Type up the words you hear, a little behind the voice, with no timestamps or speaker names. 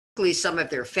some of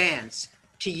their fans,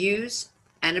 to use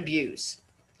and abuse.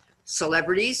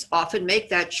 Celebrities often make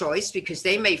that choice because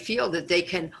they may feel that they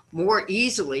can more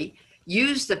easily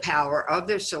use the power of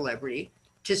their celebrity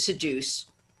to seduce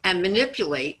and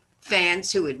manipulate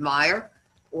fans who admire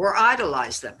or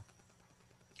idolize them.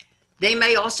 They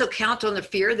may also count on the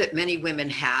fear that many women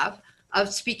have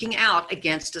of speaking out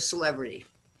against a celebrity.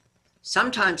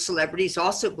 Sometimes celebrities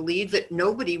also believe that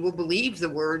nobody will believe the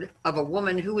word of a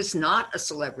woman who is not a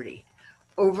celebrity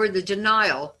over the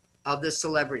denial of the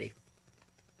celebrity.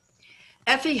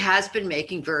 Effie has been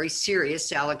making very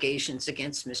serious allegations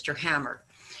against Mr. Hammer.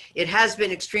 It has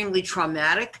been extremely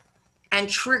traumatic and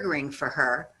triggering for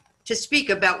her to speak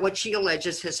about what she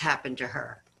alleges has happened to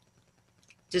her.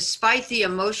 Despite the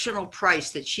emotional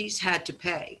price that she's had to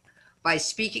pay by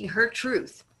speaking her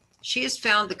truth, she has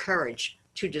found the courage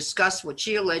to discuss what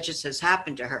she alleges has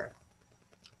happened to her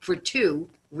for two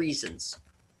reasons.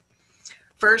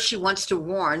 First, she wants to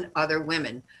warn other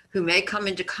women who may come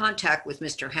into contact with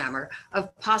Mr. Hammer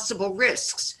of possible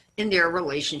risks in their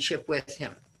relationship with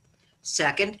him.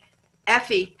 Second,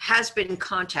 Effie has been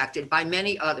contacted by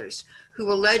many others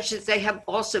who allege that they have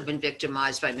also been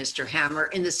victimized by Mr. Hammer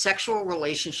in the sexual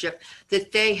relationship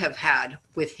that they have had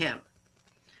with him.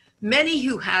 Many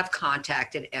who have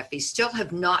contacted Effie still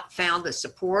have not found the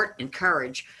support and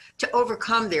courage to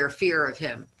overcome their fear of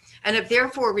him, and have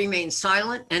therefore remained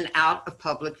silent and out of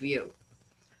public view.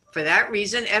 For that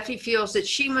reason, Effie feels that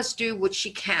she must do what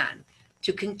she can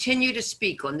to continue to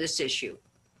speak on this issue.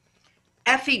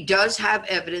 Effie does have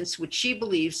evidence which she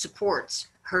believes supports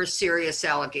her serious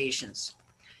allegations.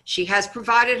 She has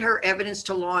provided her evidence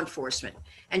to law enforcement,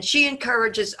 and she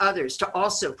encourages others to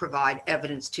also provide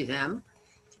evidence to them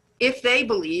if they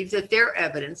believe that their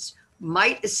evidence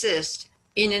might assist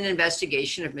in an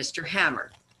investigation of Mr.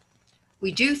 Hammer.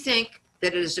 We do think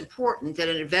that it is important that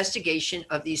an investigation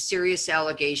of these serious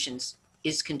allegations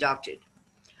is conducted.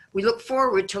 We look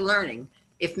forward to learning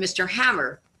if Mr.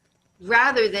 Hammer,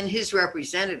 rather than his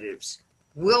representatives,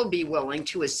 will be willing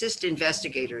to assist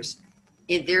investigators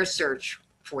in their search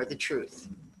for the truth.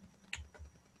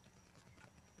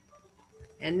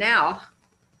 And now,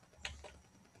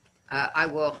 I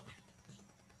will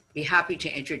be happy to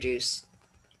introduce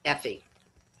Effie.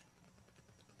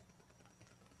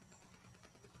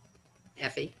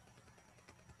 Effie.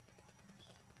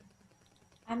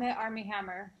 I met Armie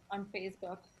Hammer on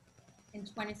Facebook in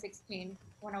 2016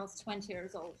 when I was 20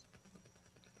 years old.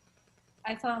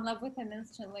 I fell in love with him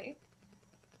instantly.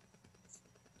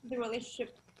 The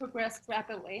relationship progressed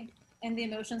rapidly, and the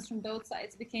emotions from both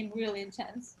sides became really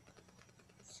intense.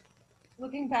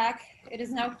 Looking back, it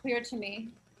is now clear to me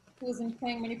he was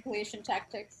employing manipulation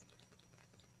tactics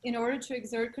in order to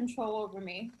exert control over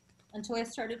me until I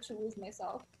started to lose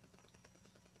myself.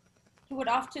 He would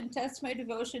often test my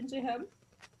devotion to him,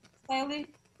 slightly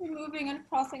removing and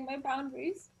crossing my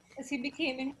boundaries as he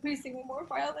became increasingly more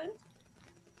violent.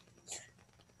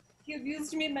 He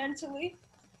abused me mentally,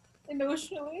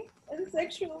 emotionally, and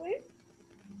sexually.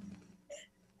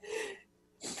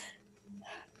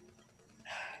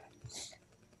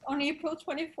 On April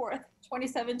 24th,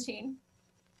 2017,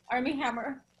 Armie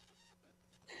Hammer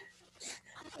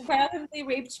violently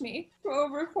raped me for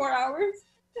over 4 hours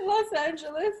in Los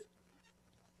Angeles,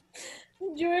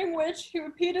 during which he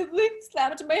repeatedly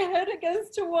slapped my head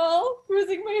against a wall,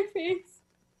 bruising my face.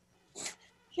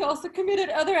 He also committed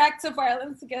other acts of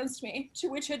violence against me, to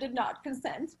which I did not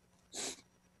consent.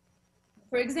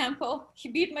 For example, he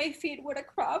beat my feet with a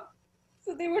crop,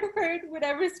 so they would hurt with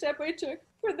every step I took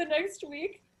for the next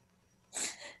week.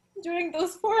 During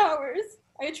those 4 hours,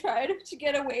 I tried to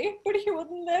get away, but he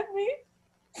wouldn't let me.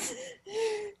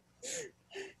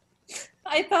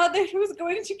 I thought that he was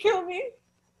going to kill me.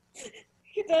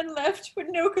 He then left with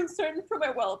no concern for my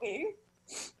well-being.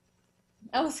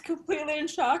 I was completely in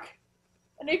shock,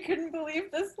 and I couldn't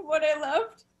believe this one I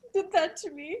loved did that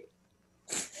to me.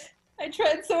 I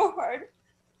tried so hard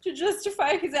to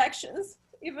justify his actions,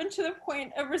 even to the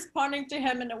point of responding to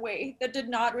him in a way that did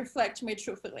not reflect my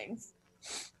true feelings.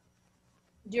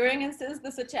 During and since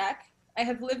this attack, I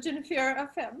have lived in fear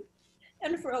of him,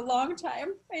 and for a long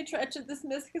time, I tried to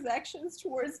dismiss his actions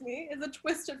towards me as a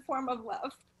twisted form of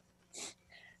love.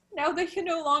 Now that he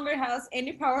no longer has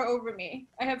any power over me,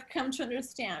 I have come to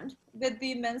understand that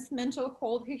the immense mental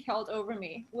hold he held over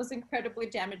me was incredibly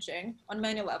damaging on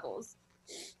many levels.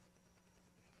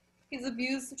 His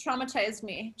abuse traumatized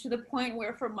me to the point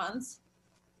where for months,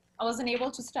 I was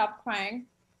unable to stop crying.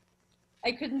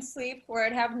 I couldn't sleep or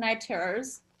I'd have night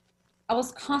terrors. I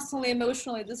was constantly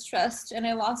emotionally distressed and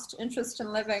I lost interest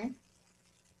in living.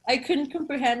 I couldn't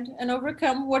comprehend and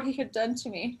overcome what he had done to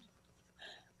me.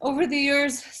 Over the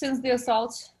years since the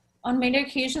assault, on many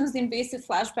occasions, the invasive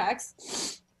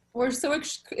flashbacks were so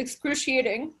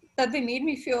excruciating that they made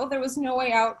me feel there was no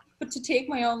way out but to take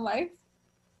my own life.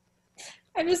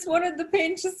 I just wanted the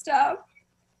pain to stop.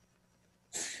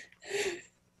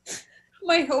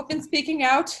 My hope in speaking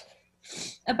out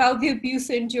about the abuse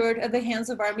endured at the hands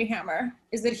of Armie Hammer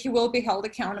is that he will be held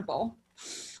accountable.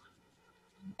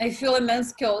 I feel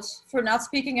immense guilt for not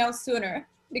speaking out sooner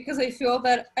because I feel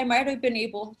that I might have been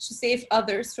able to save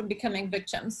others from becoming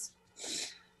victims.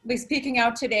 By speaking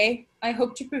out today, I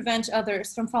hope to prevent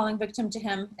others from falling victim to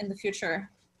him in the future.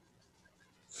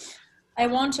 I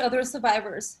want other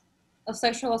survivors of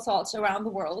sexual assault around the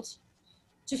world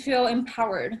to feel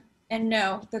empowered and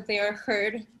know that they are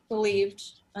heard, believed,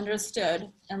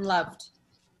 understood, and loved.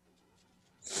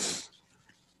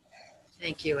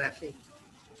 Thank you, Effie.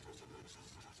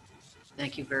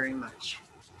 Thank you very much.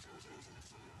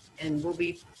 And we'll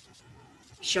be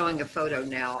showing a photo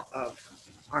now of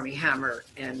Armie Hammer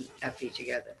and Effie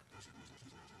together.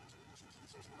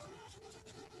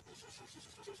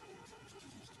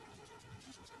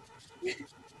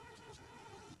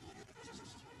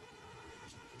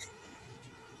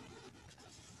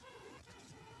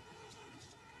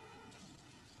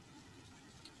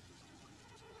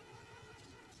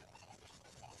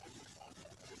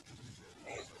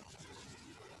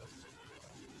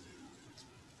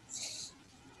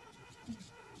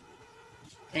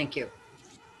 Thank you.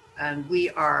 And we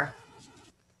are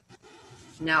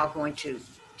now going to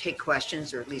take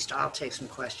questions, or at least I'll take some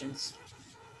questions.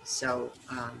 So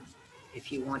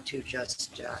if you want to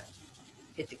just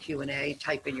hit the Q&A,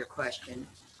 type in your question.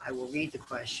 I will read the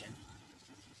question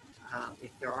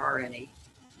if there are any.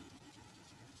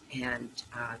 And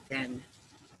then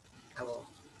I will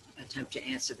attempt to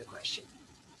answer the question.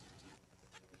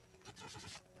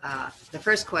 The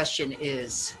first question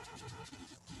is,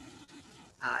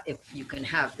 if you can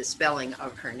have the spelling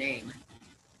of her name,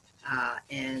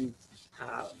 and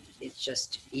it's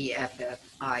just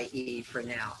Effie for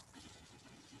now.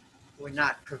 We're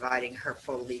not providing her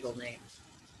full legal name.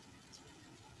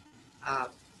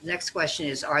 Next question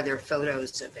is, are there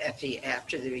photos of Effie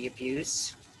after the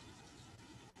abuse?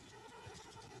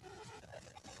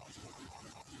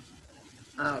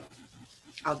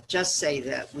 I'll just say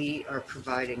that we are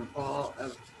providing all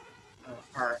of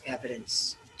our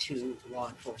evidence to law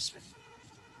enforcement.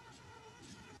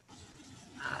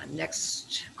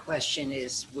 Next question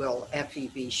is, will Effie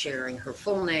be sharing her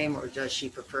full name, or does she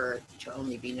prefer to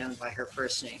only be known by her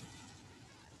first name?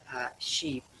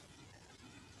 She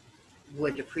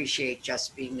would appreciate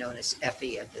just being known as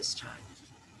Effie at this time.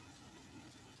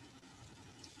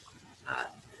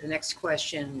 The next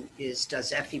question is,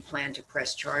 does Effie plan to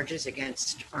press charges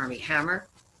against Armie Hammer?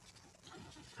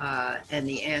 And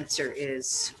the answer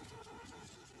is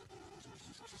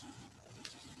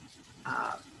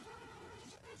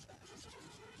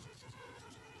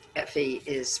Effie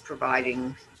is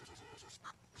providing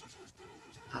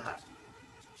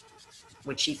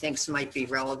what she thinks might be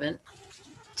relevant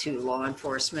to law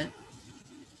enforcement,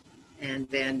 and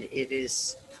then it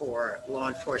is for law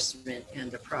enforcement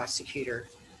and the prosecutor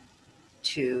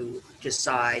to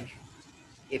decide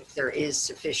if there is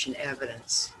sufficient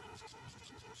evidence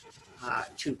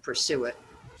to pursue it.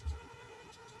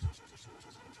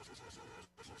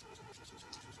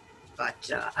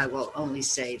 But I will only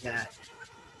say that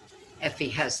Effie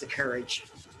has the courage,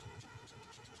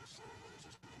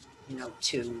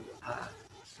 to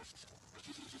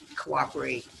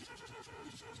cooperate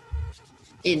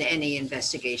in any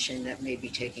investigation that may be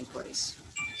taking place.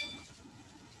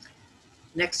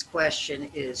 Next question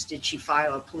is, did she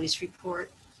file a police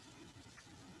report?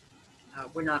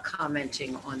 We're not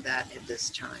commenting on that at this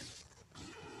time,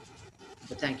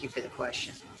 but thank you for the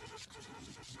question.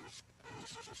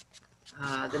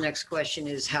 The next question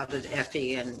is, how did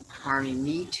Effie and Armie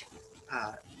meet?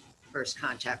 First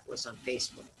contact was on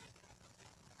Facebook.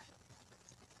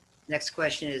 Next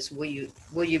question is, will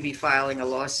you be filing a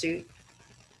lawsuit?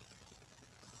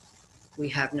 We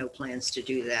have no plans to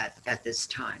do that at this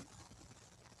time.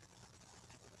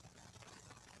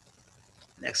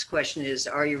 Next question is,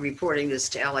 are you reporting this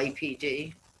to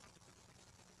LAPD?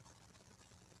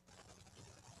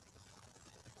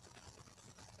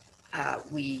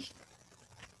 We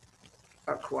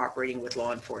are cooperating with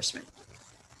law enforcement.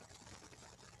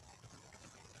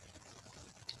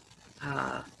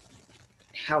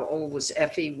 How old was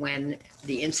Effie when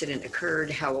the incident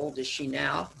occurred? How old is she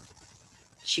now?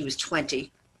 She was 20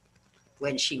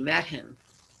 when she met him,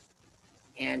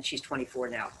 and she's 24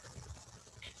 now.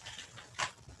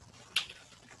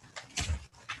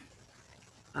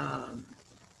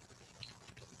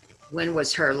 When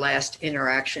was her last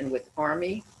interaction with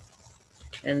Armie?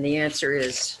 And the answer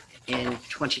is in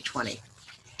 2020.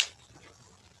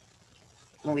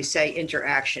 When we say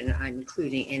interaction, I'm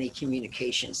including any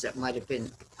communications that might have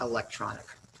been electronic.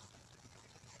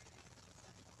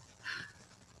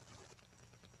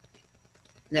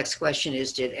 Next question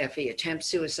is, did Effie attempt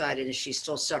suicide and is she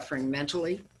still suffering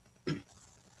mentally?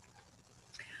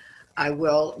 I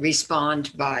will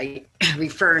respond by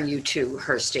referring you to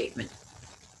her statement.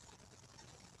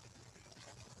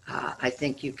 I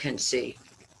think you can see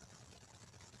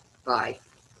by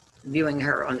viewing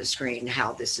her on the screen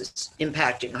how this is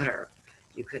impacting her.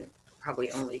 You can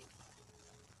probably only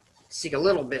see a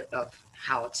little bit of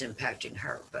how it's impacting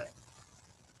her, but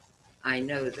I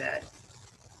know that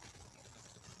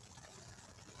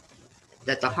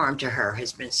the harm to her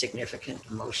has been significant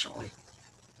emotionally.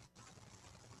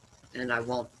 And I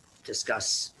won't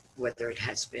discuss whether it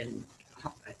has been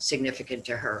significant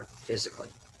to her physically.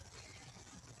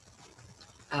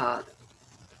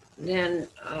 Then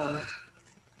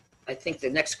I think the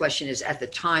next question is, at the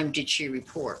time, did she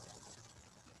report?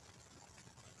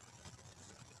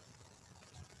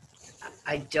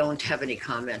 I don't have any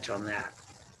comment on that.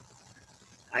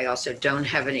 I also don't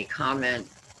have any comment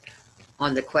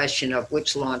on the question of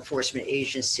which law enforcement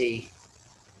agency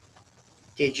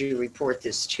did you report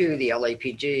this to, the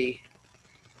LAPD?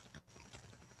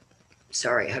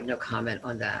 Sorry, I have no comment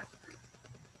on that.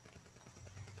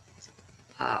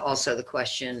 Also the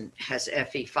question, has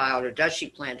Effie filed or does she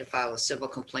plan to file a civil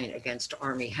complaint against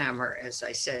Armie Hammer? As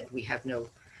I said, we have no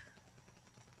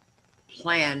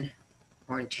plan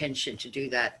or intention to do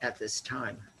that at this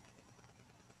time.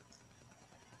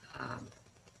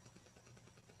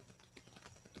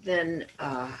 Then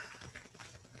I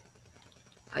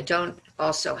don't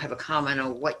also have a comment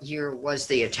on what year was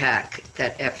the attack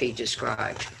that Effie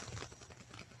described.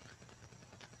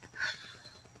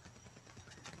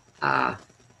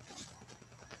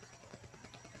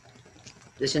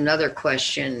 There's another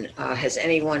question. Has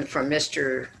anyone from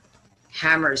Mr.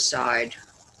 Hammer's side,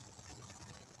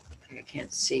 I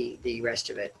can't see the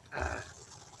rest of it,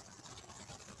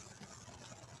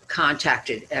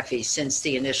 contacted Effie since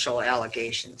the initial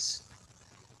allegations?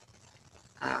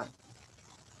 I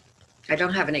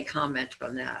don't have any comment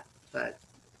on that, but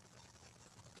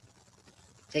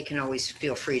they can always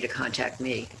feel free to contact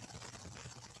me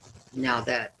now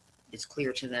that it's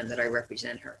clear to them that I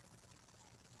represent her,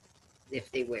 if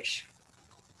they wish.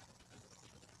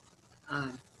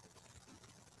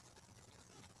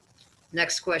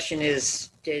 Next question is,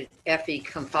 did Effie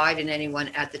confide in anyone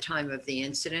at the time of the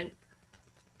incident?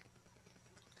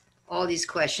 All these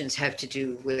questions have to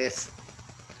do with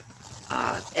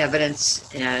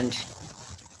evidence, and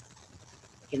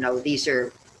these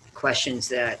are questions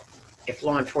that if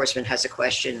law enforcement has a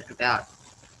question about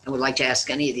and would like to ask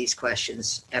any of these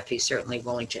questions, Effie's certainly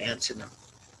willing to answer them.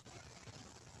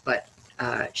 But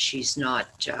she's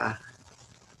not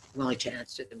willing to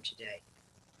answer them today.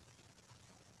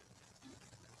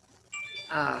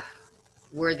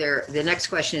 The next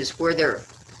question is, were there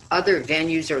other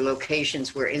venues or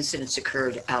locations where incidents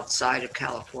occurred outside of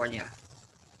California?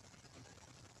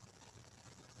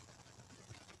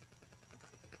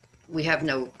 We have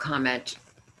no comment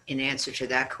in answer to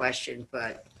that question,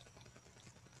 but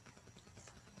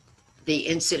the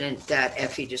incident that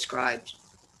Effie described,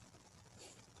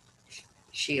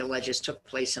 she alleges took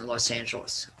place in Los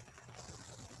Angeles.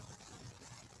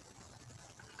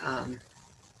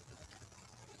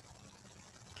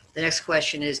 The next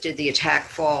question is, did the attack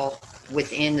fall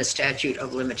within the statute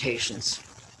of limitations?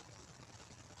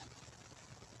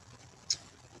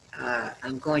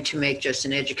 I'm going to make just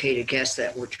an educated guess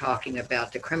that we're talking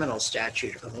about the criminal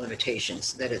statute of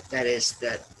limitations. That's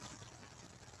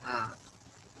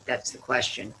the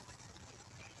question.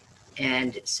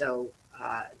 And so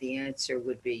the answer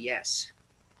would be yes.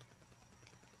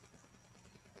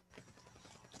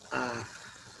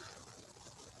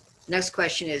 Next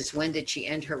question is, when did she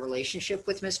end her relationship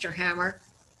with Mr. Hammer?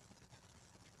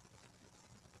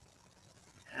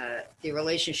 The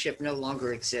relationship no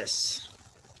longer exists.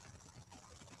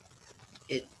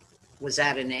 It was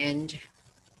at an end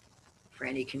for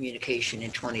any communication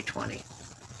in 2020.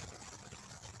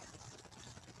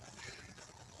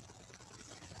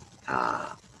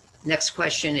 Next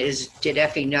question is, did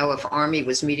Effie know if Armie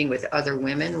was meeting with other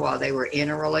women while they were in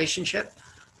a relationship?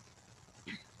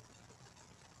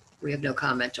 We have no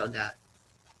comment on that.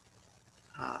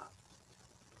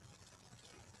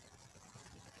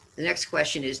 The next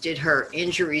question is, did her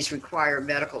injuries require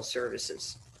medical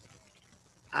services?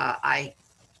 I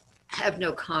have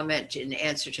no comment in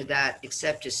answer to that,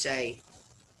 except to say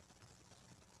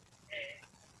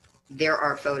there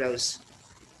are photos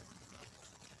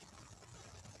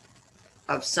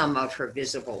of some of her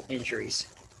visible injuries.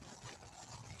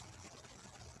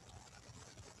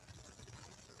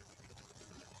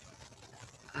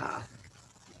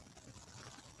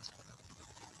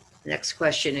 Next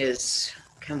question is,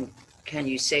 can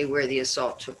you say where the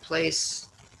assault took place?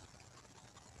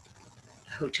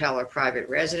 Hotel or private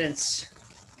residence?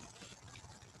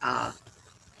 I'll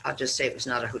just say it was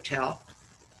not a hotel.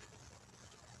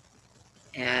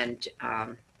 And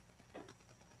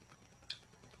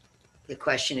the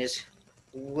question is,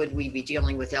 would we be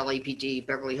dealing with LAPD,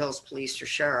 Beverly Hills Police, or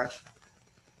Sheriff?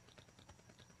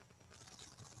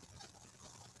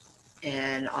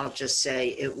 And I'll just say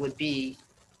it would be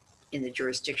in the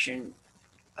jurisdiction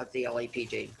of the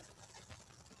LAPD.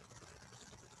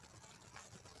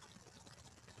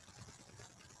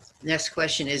 Next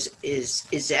question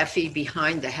is Effie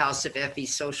behind the House of Effie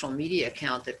social media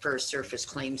account that first surfaced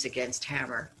claims against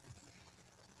Hammer?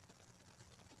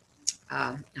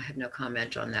 I have no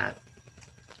comment on that.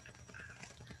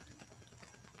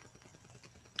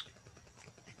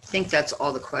 I think that's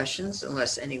all the questions,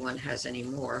 unless anyone has any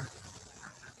more.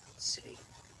 Let's see.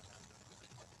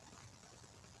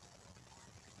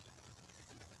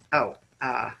 Oh,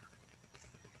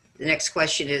 the next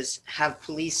question is, have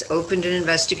police opened an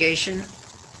investigation?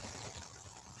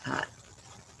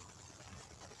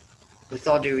 With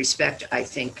all due respect, I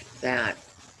think that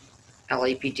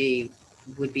LAPD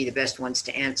would be the best ones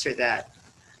to answer that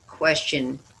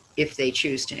question if they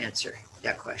choose to answer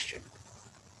that question.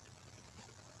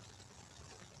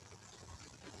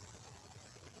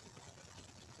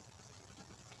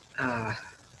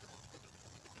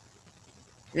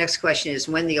 Next question is,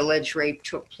 when the alleged rape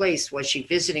took place, was she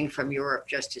visiting from Europe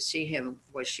just to see him?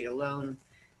 Was she alone?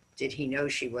 Did he know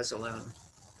she was alone?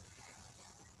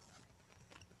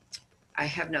 I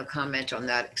have no comment on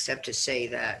that except to say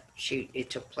that it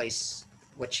took place,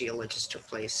 what she alleges took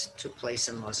place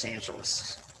in Los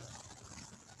Angeles.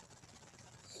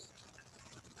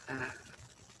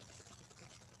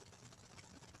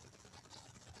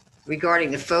 Regarding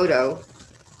the photo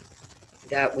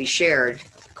that we shared,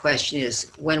 the question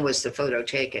is, when was the photo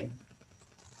taken?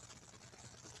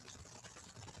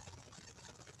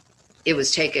 It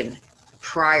was taken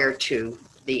prior to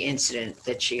the incident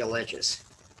that she alleges.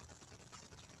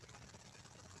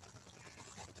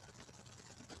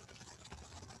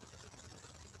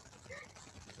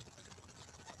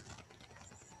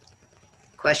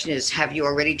 Question is, have you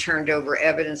already turned over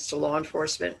evidence to law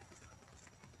enforcement?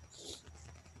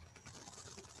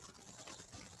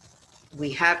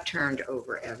 We have turned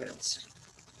over evidence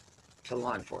to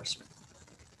law enforcement.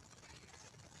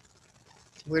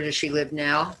 Where does she live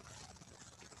now?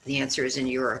 The answer is in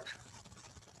Europe.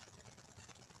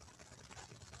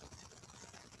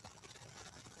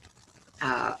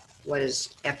 What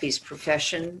is Effie's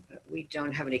profession? We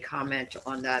don't have any comment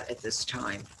on that at this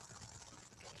time.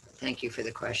 Thank you for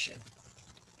the question.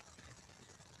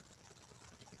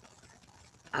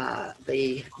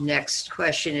 The next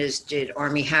question is, did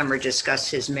Armie Hammer discuss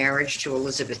his marriage to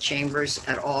Elizabeth Chambers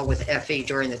at all with Effie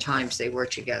during the times they were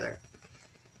together?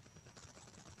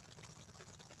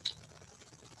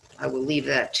 I will leave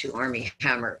that to Armie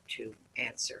Hammer to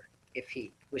answer if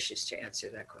he wishes to answer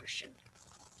that question.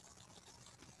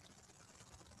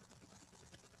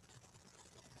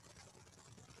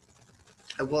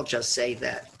 I will just say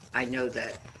that I know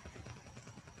that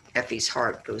Effie's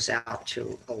heart goes out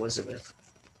to Elizabeth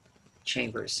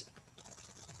Chambers.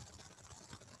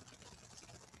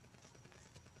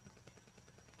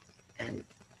 And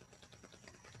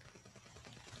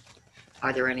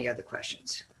are there any other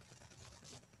questions?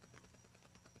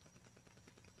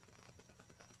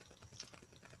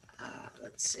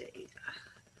 Let's see.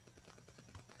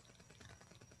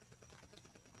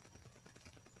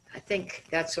 I think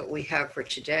that's what we have for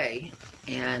today.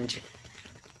 And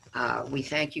we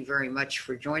thank you very much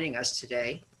for joining us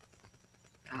today.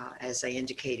 As I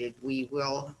indicated, we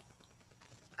will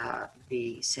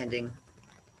be sending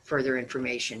further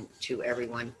information to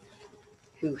everyone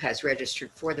who has registered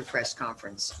for the press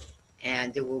conference.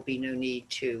 And there will be no need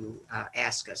to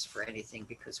ask us for anything,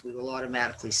 because we will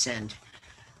automatically send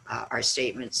our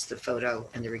statements, the photo,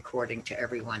 and the recording to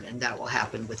everyone, and that will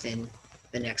happen within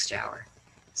the next hour.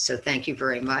 So thank you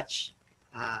very much.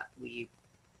 We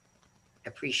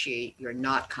appreciate your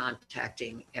not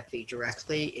contacting Effie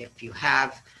directly. If you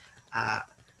have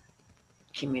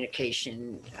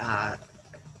communication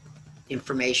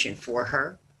information for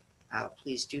her,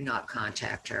 please do not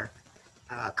contact her.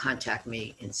 Contact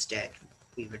me instead.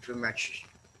 We would very much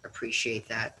appreciate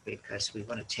that, because we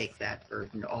want to take that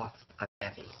burden off of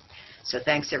Effie. So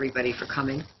thanks everybody for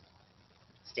coming,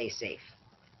 Stay safe.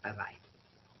 Bye-bye.